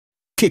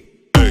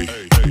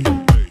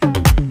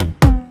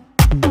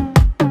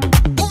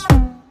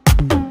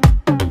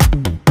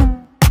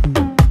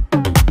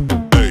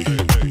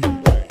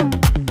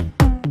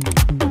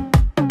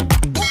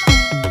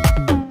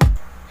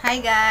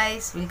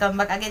Welcome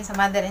back again sa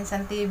Mother and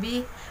Son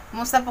TV.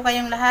 Kumusta po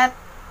kayong lahat?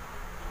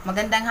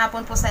 Magandang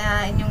hapon po sa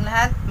inyong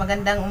lahat.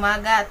 Magandang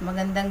umaga at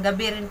magandang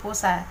gabi rin po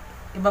sa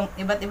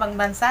iba't ibang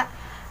bansa.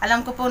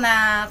 Alam ko po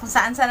na kung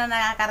saan na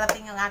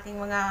nakakarating ang aking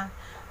mga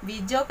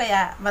video.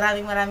 Kaya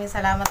maraming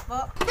salamat po.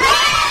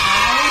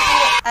 Ngayon po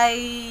ay,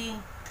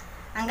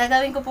 ang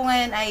gagawin ko po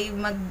ngayon ay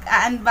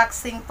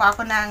mag-unboxing po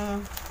ako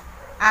ng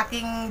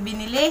aking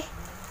binili.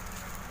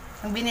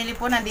 Ang binili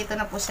po, nandito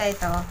na po siya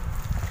ito.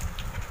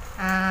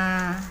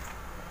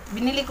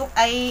 Binili ko,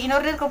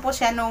 in-order ko po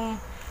siya nung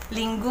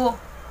linggo.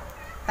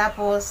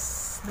 Tapos,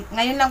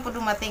 ngayon lang po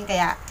dumating,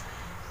 kaya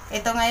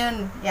ito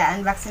ngayon,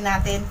 unboxing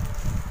natin.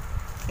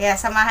 Kaya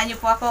samahan niyo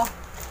po ako.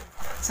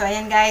 So,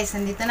 ayan guys,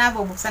 nandito na,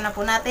 bubuksan na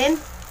po natin.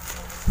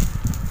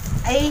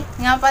 Ay,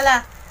 nga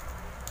pala,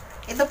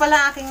 ito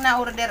pala aking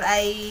na-order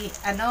ay,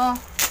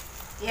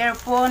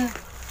 earphone.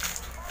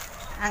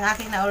 Ang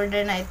aking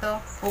na-order na ito,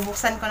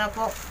 bubuksan ko na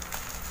po.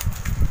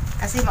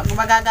 Kasi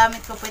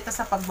magagamit ko po ito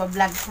sa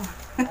pagbablog ko.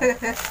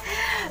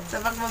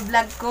 Sa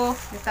pagbablog ko.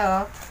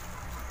 Ito.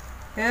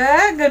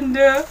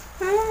 Ganda.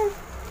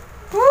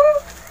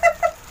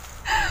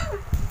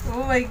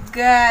 Oh my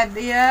God.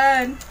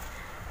 Ayan.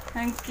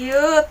 Ang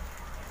cute.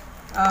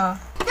 Oh.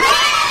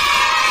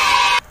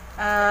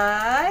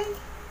 Ay.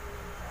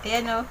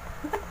 Ayan oh.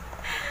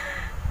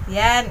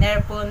 Yan,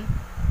 earphone.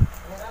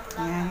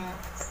 Yan.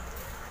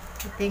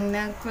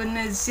 Tingnan ko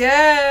na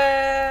siya.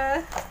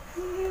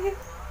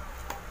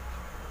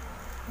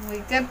 Oh my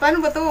God,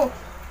 paano ba to?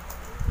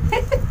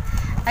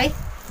 Ay,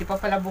 di pa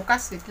pala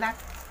bukas. Wait lang.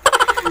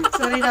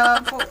 Sorry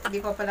naman po,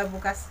 di pa pala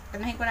bukas.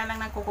 Panahin ko na lang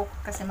ng kuko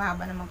kasi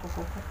mahaba naman kuko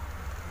ko.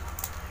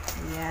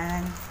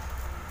 Ayan.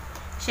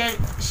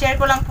 Share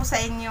ko lang po sa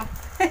inyo.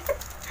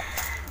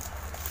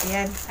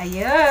 Ayan,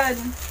 ayan.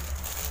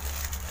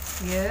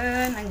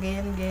 Ayan, ang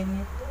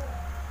ganyan.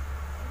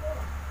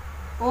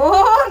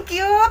 Oh, ang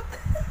cute!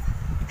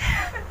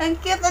 Ang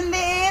cute, ang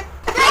liit.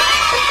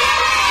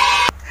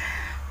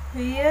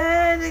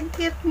 Ayan, ang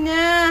cute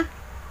niya.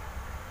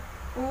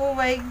 Oh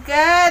my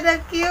God,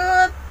 ang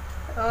cute.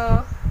 Oh.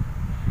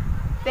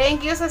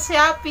 Thank you sa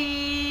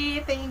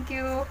Shopee. Thank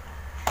you.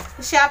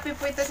 Sa Shopee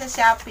po ito, sa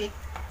Shopee.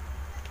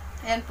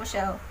 Ayan po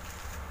siya, oh.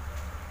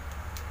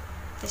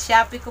 Sa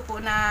Shopee ko po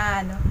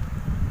na,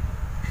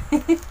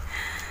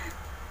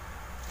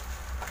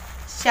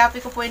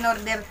 Shopee ko po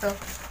in-order to.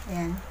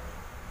 Ayan.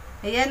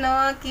 Ayan,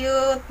 oh,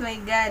 cute.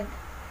 My God.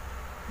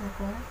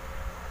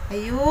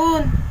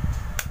 Ayun.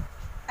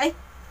 Ay,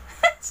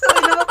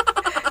 sorry no.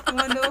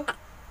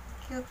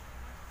 Cute.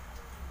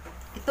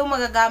 Ito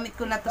magagamit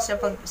ko na to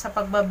sa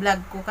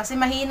pagbablog ko kasi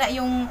mahina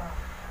yung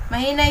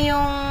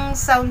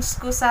sounds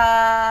ko sa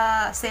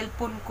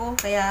cellphone ko,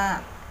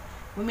 kaya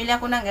bumili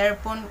ako ng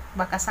earphone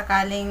baka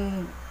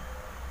sakaling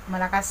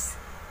malakas.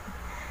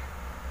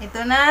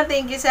 Ito na,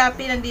 thank you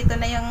Shopee, nandito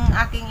na yung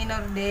aking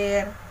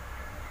in-order.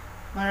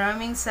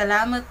 Maraming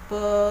salamat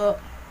po.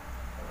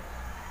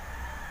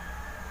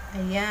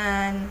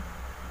 Ayan.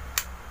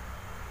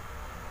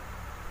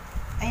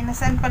 Ay,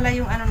 nasaan pala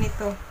yung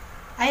nito?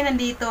 Ay,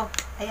 nandito.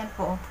 Ayan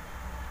po.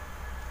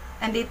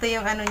 Nandito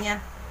yung niya.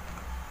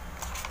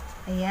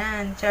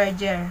 Ayan,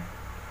 charger.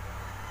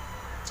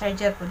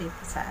 Charger po dito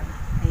sa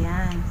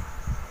Ayan.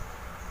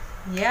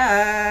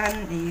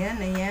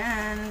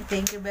 Ayan.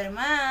 Thank you very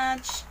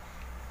much.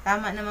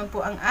 Tama naman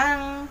po ang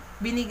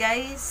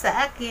binigay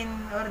sa akin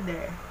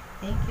order.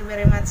 Thank you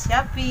very much,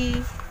 Shopee.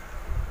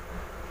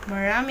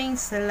 Maraming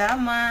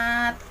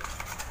salamat.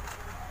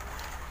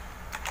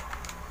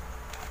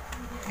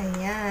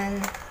 Ayan.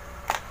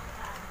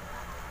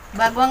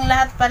 Bago ang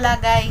lahat pala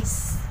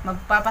guys,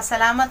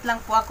 magpapasalamat lang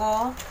po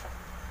ako.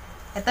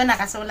 Ito,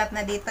 nakasulat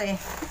na dito eh.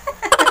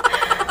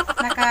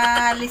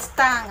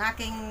 Nakalista ang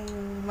aking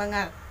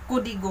mga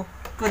kudigo.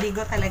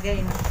 Kudigo talaga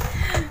yun.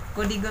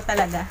 Kudigo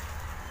talaga.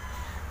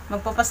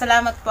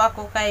 Magpapasalamat po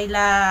ako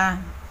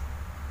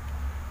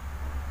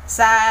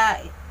sa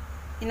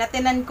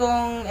inatinan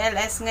kong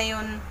LS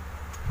ngayon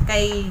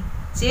kay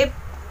Jeep.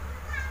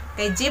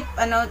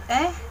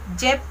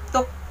 Jeep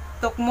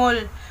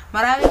Tukmol.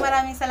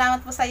 Maraming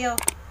salamat po sa iyo.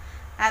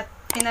 At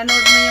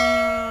pinanood mo yung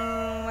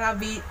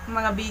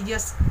mga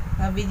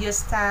videos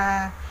sa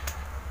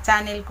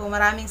channel ko.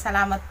 Maraming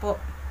salamat po.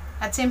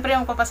 At siyempre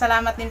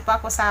magpapasalamat din po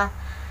ako sa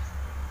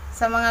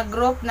mga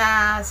group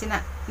na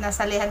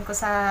nasalihan ko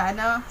sa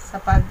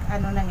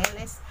ng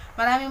LS.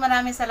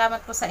 Maraming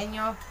salamat po sa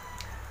inyo.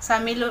 Sa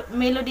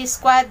Melody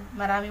Squad,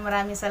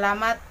 maraming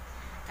salamat.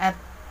 At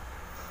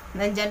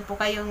nandyan po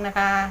kayong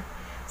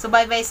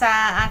subaybay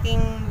sa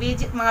aking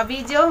mga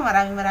video.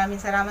 Maraming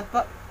salamat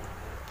po.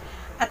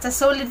 At sa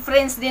solid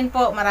friends din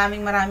po,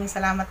 maraming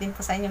salamat din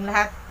po sa inyong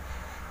lahat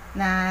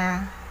na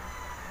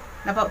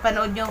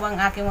napapanood nyo ang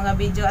aking mga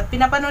video. At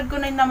pinapanood ko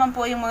na naman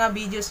po yung mga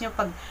videos nyo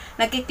pag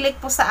nagkiklik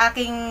po sa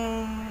aking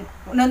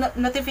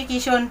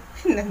notification.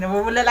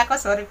 Nabubulal ako,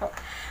 sorry po.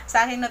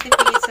 Sa aking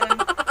notification,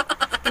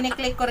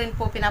 kiniklik ko rin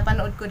po,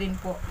 pinapanood ko din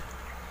po.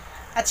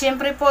 At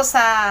syempre po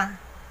sa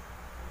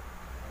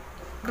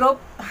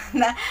group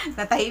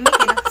natahimik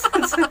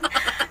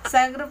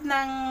sa group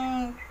ng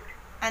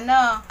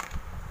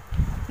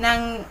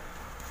ng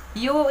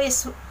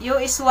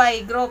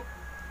USY group.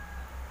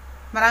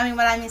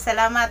 Maraming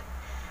salamat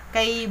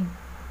kay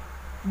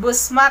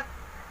Busmak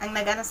ang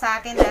nag-ano sa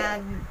akin,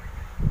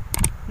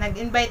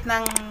 nag-invite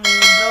ng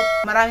group.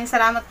 Maraming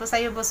salamat po sa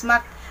iyo,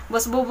 Busmak.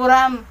 Boss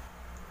Buburam,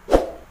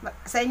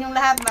 sa inyong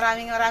lahat,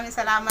 maraming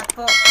salamat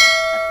po.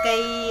 At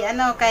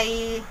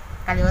kay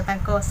kalimutan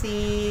ko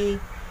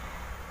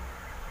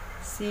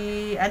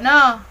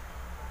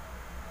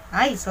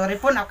ay, sorry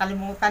po,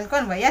 nakalimutan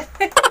ko. Ano ba yan?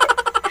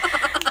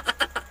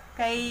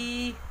 Kay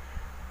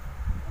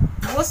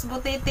Boss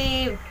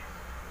Butiti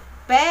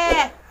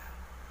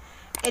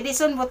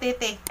Edison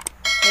Butiti.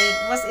 Kay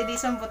Boss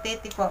Edison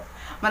Butiti po.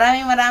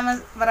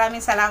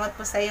 Maraming salamat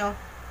po sa iyo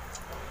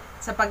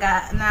sa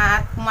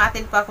na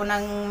umatin po ako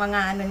ng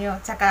mga nyo.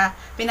 Tsaka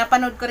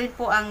pinapanood ko rin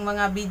po ang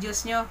mga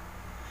videos nyo.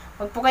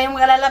 Huwag po kayong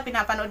mag-alala,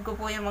 pinapanood ko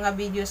po yung mga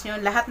videos nyo.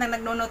 Lahat na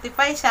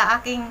nagno-notify sa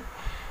aking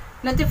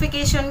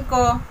notification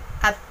ko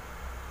at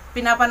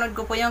pinapanood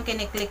ko po yung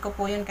kiniklik ko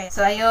po yun.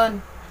 So ayun,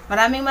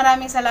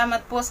 maraming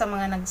salamat po sa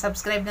mga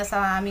nag-subscribe na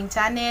sa aming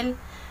channel.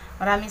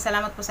 Maraming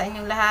salamat po sa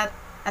inyong lahat.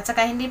 At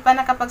saka hindi pa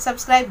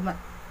nakapag-subscribe,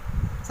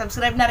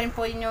 subscribe na rin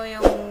po inyo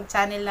yung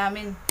channel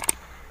namin.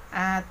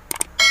 At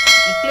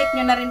i-click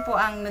nyo na rin po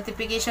ang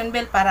notification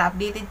bell para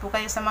updated po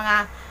kayo sa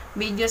mga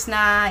videos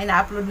na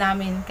ina-upload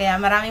namin.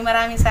 Kaya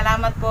maraming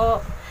salamat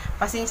po.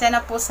 Pasensya na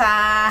po sa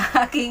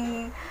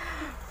aking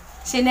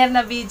shinare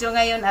na video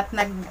ngayon at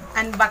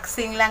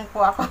nag-unboxing lang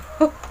po ako.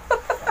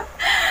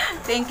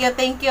 Thank you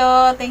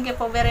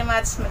po very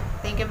much.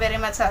 Thank you very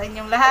much sa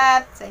inyong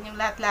lahat. Sa inyong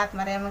lahat.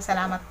 Maraming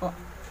salamat po.